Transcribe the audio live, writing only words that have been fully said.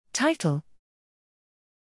Title: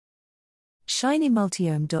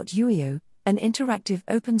 ShinyMultiome.UiO, an interactive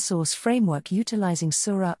open-source framework utilizing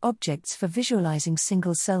Seurat Objects for visualizing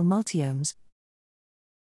single-cell multiomes.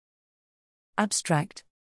 Abstract.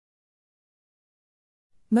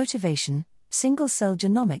 Motivation: single-cell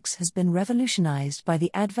genomics has been revolutionized by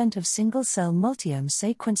the advent of single-cell multiome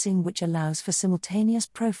sequencing, which allows for simultaneous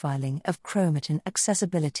profiling of chromatin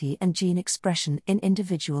accessibility and gene expression in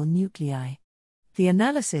individual nuclei. The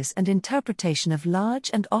analysis and interpretation of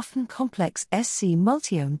large and often complex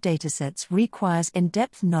SC-multiome datasets requires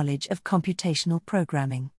in-depth knowledge of computational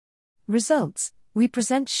programming. Results: we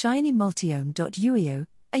present ShinyMultiome.UiO,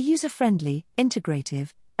 a user-friendly,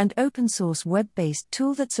 integrative, and open-source web-based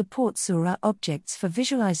tool that supports Seurat Objects for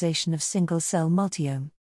visualization of single-cell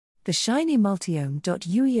multiome. The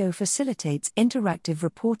ShinyMultiome.UiO facilitates interactive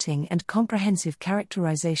reporting and comprehensive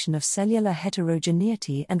characterization of cellular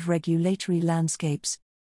heterogeneity and regulatory landscapes.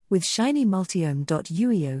 With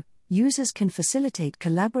ShinyMultiome.UiO, users can facilitate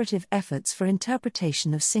collaborative efforts for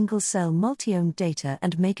interpretation of single-cell multiome data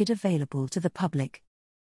and make it available to the public.